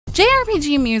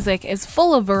JRPG music is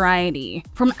full of variety.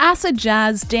 From acid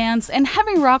jazz, dance, and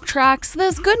heavy rock tracks,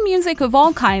 there's good music of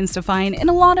all kinds to find in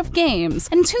a lot of games,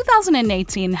 and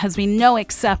 2018 has been no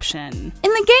exception.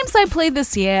 In the games I played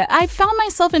this year, I've found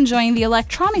myself enjoying the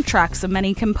electronic tracks of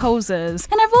many composers,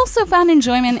 and I've also found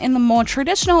enjoyment in the more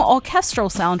traditional orchestral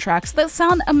soundtracks that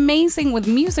sound amazing with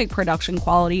music production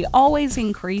quality always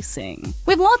increasing.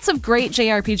 With lots of great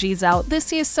JRPGs out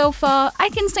this year so far, I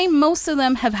can say most of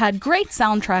them have had great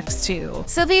soundtracks too.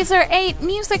 So these are 8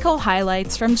 musical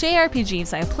highlights from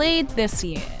JRPGs I played this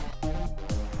year.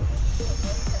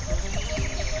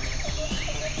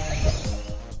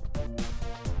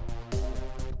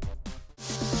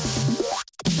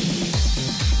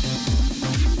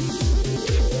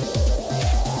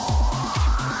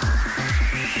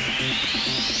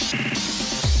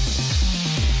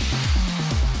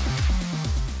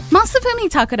 Masafumi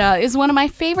Takeda is one of my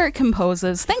favorite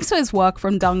composers thanks to his work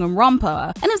from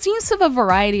Danganronpa, and his use of a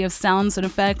variety of sounds and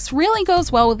effects really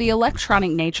goes well with the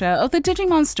electronic nature of the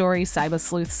Digimon Story Cyber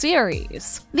Sleuth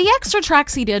series. The extra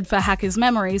tracks he did for Hacker's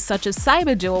Memories such as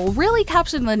Cyber Duel really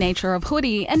captured the nature of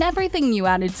Hoodie and everything new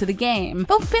added to the game,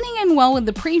 both fitting in well with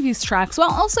the previous tracks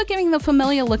while also giving the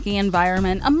familiar looking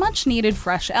environment a much needed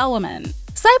fresh element.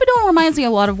 Cyber Duel reminds me a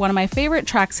lot of one of my favorite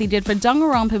tracks he did for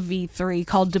Danganronpa V3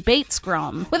 called Debate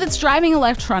Scrum, with its driving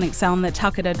electronic sound that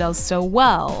Takeda does so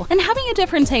well, and having a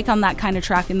different take on that kind of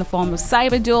track in the form of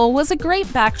Cyber Duel was a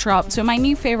great backdrop to my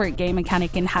new favorite game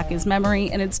mechanic in Hacker's Memory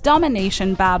and its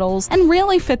domination battles, and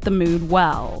really fit the mood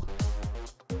well.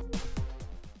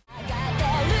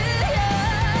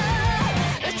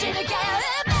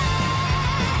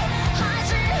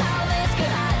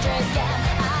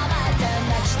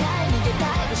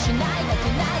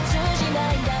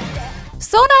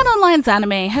 Sword Art Online's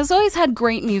anime has always had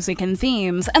great music and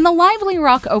themes, and the lively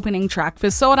rock opening track for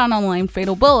Sword Art Online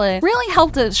Fatal Bullet really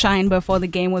helped it shine before the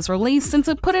game was released since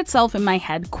it put itself in my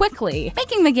head quickly,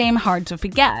 making the game hard to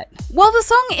forget. While the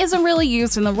song isn't really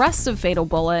used in the rest of Fatal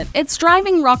Bullet, its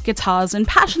driving rock guitars and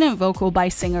passionate vocal by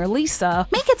singer Lisa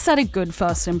make it set a good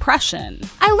first impression.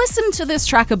 I listened to this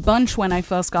track a bunch when I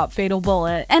first got Fatal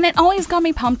Bullet, and it always got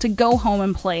me pumped to go home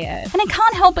and play it, and I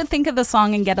can't help but think of the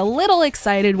song and get a little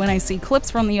excited when I see clips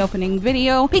from the opening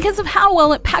video because of how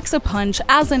well it packs a punch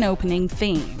as an opening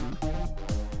theme.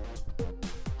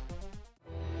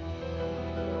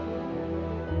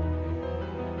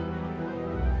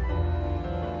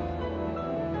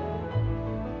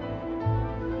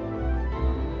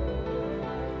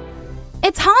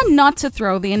 It's hard not to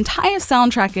throw the entire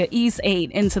soundtrack of Ys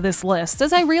 8 into this list,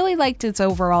 as I really liked its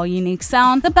overall unique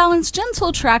sound that balanced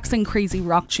gentle tracks and crazy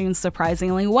rock tunes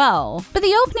surprisingly well. But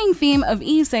the opening theme of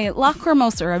Ys 8,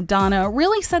 Lacrimosa of Dana,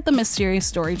 really set the mysterious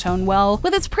story tone well,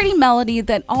 with its pretty melody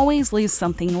that always leaves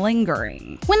something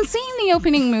lingering. When seeing the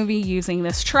opening movie using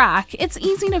this track, it's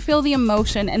easy to feel the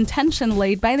emotion and tension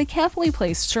laid by the carefully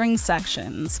placed string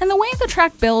sections, and the way the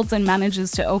track builds and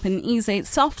manages to open Ys 8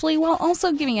 softly while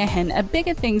also giving a hint at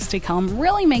bigger things to come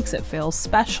really makes it feel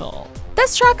special.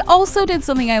 This track also did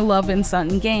something I love in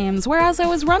certain games, where as I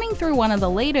was running through one of the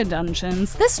later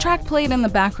dungeons, this track played in the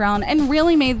background and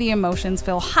really made the emotions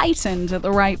feel heightened at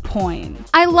the right point.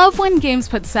 I love when games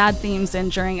put sad themes in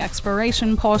during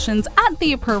exploration portions at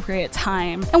the appropriate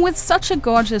time, and with such a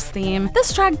gorgeous theme,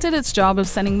 this track did its job of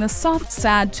setting the soft,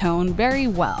 sad tone very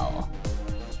well.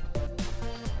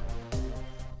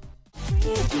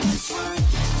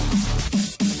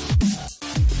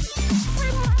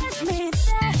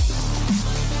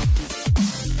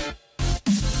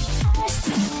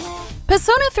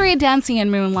 Persona 3 Dancing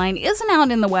in Moonlight isn't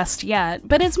out in the West yet,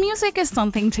 but its music is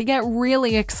something to get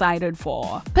really excited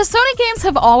for. Persona games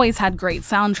have always had great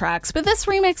soundtracks, but this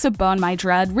remix of Burn My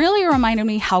Dread really reminded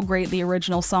me how great the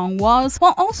original song was,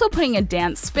 while also putting a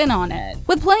dance spin on it,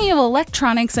 with plenty of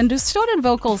electronics and distorted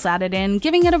vocals added in,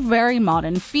 giving it a very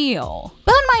modern feel.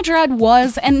 Burn My Dread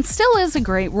was, and still is, a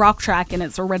great rock track in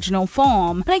its original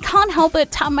form, but I can't help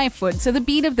but tap my foot to the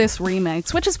beat of this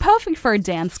remix, which is perfect for a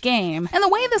dance game, and the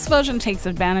way this version takes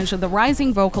advantage of the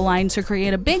rising vocal line to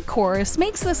create a big chorus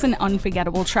makes this an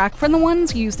unforgettable track from the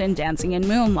ones used in Dancing in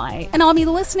Moonlight, and I'll be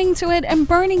listening to it and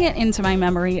burning it into my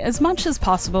memory as much as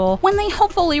possible when they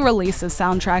hopefully release a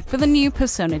soundtrack for the new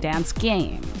Persona Dance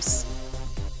games.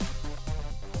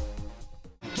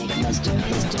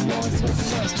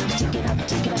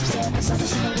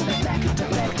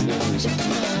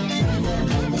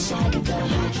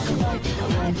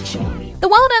 The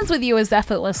The World Ends With You is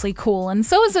effortlessly cool, and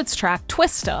so is its track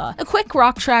Twister, a quick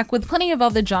rock track with plenty of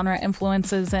other genre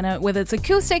influences in it, with its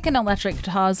acoustic and electric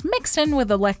guitars mixed in with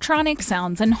electronic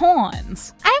sounds and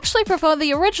horns. I actually prefer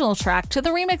the original track to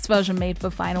the remix version made for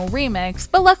Final Remix,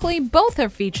 but luckily both are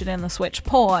featured in the Switch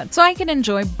port, so I can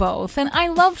enjoy both, and I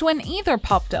loved when either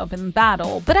popped up in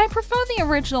battle, but I prefer the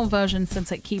original version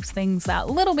since it keeps things that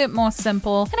little bit more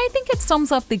simple, and I think it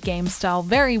sums up the game style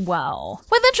very well.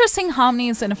 With interesting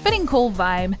harmonies and a fitting cool vibe,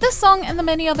 this song and the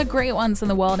many other great ones in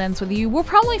The World Ends With You will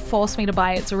probably force me to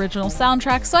buy its original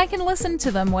soundtrack so I can listen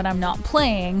to them when I'm not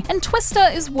playing, and Twister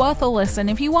is worth a listen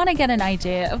if you want to get an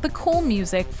idea of the cool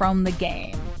music from the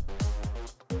game.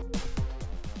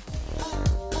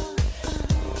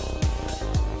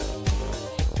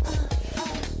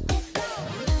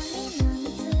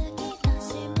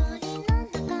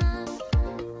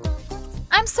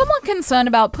 I'm somewhat concerned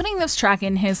about putting this track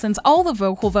in here since all the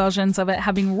vocal versions of it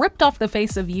have been ripped off the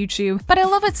face of YouTube, but I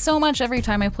love it so much every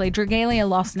time I play Dragalia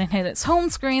Lost and hit its home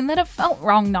screen that it felt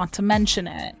wrong not to mention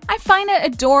it. I find it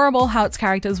adorable how its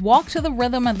characters walk to the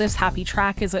rhythm of this happy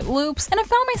track as it loops, and I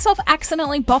found myself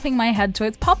accidentally bopping my head to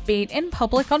its pop beat in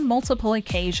public on multiple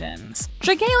occasions.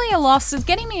 Dragalia Lost is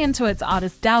getting me into its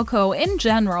artist Dalco in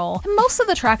general, and most of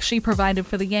the tracks she provided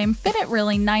for the game fit it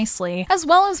really nicely, as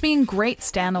well as being great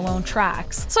standalone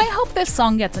tracks. So I hope this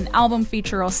song gets an album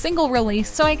feature or single release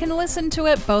so I can listen to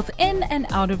it both in and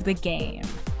out of the game.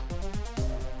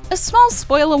 A small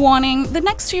spoiler warning, the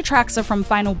next two tracks are from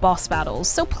final boss battles,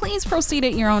 so please proceed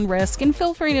at your own risk and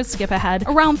feel free to skip ahead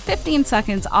around 15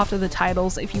 seconds after the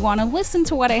titles if you want to listen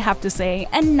to what I have to say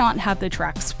and not have the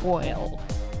track spoiled.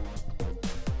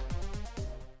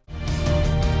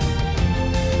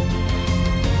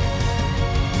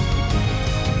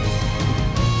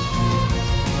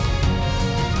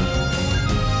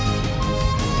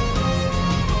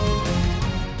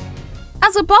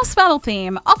 As a boss battle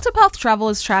theme, Octopath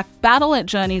Traveler's track Battle at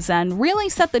Journey's End really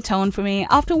set the tone for me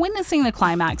after witnessing the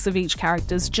climax of each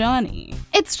character's journey.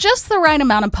 It's just the right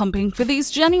amount of pumping for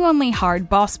these genuinely hard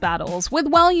boss battles, with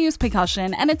well-used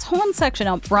percussion and its horn section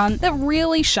up front that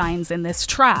really shines in this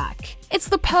track. It's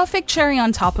the perfect cherry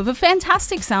on top of a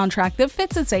fantastic soundtrack that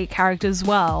fits its 8 characters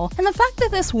well, and the fact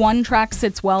that this one track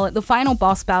sits well at the final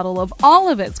boss battle of all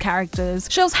of its characters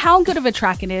shows how good of a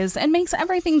track it is and makes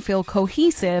everything feel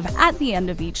cohesive at the end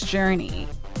of each journey.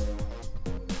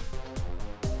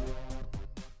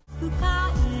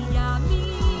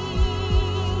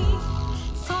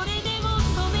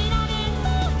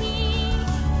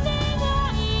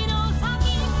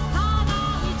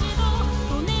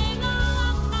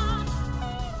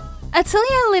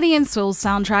 Atelier Lydian Soul's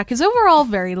soundtrack is overall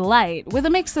very light, with a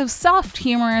mix of soft,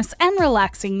 humorous, and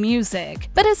relaxing music,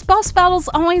 but its boss battles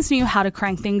always knew how to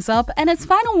crank things up, and its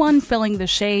final one, Filling the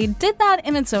Shade, did that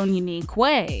in its own unique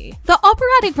way. The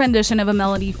operatic rendition of a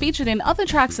melody featured in other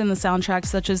tracks in the soundtrack,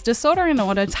 such as Disorder and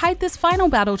Order, tied this final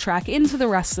battle track into the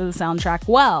rest of the soundtrack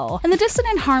well, and the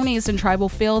dissonant harmonies and tribal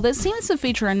feel that seems to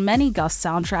feature in many Gust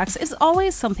soundtracks is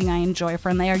always something I enjoy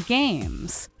from their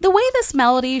games. The way this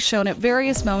melody, shown at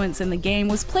various moments in the game,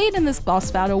 was played in this boss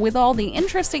battle with all the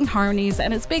interesting harmonies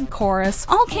and its big chorus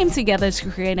all came together to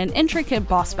create an intricate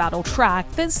boss battle track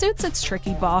that suits its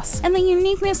tricky boss, and the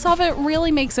uniqueness of it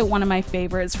really makes it one of my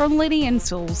favorites from Lydian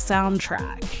Soul's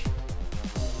soundtrack.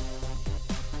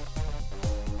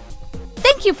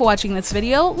 Thank you for watching this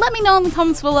video. Let me know in the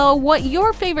comments below what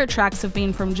your favorite tracks have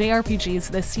been from JRPGs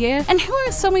this year, and who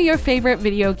are some of your favorite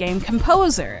video game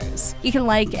composers. You can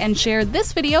like and share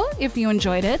this video if you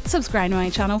enjoyed it, subscribe to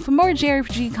my channel for more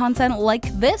JRPG content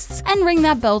like this, and ring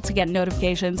that bell to get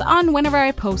notifications on whenever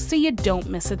I post so you don't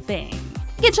miss a thing.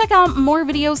 You can check out more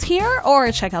videos here,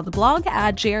 or check out the blog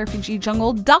at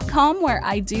jrpgjungle.com, where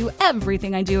I do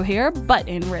everything I do here, but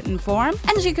in written form.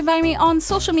 And you can find me on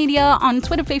social media, on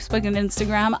Twitter, Facebook, and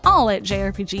Instagram, all at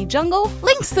jrpgjungle.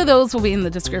 Links to those will be in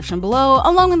the description below,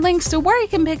 along with links to where you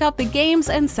can pick up the games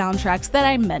and soundtracks that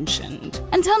I mentioned.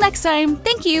 Until next time,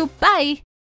 thank you, bye!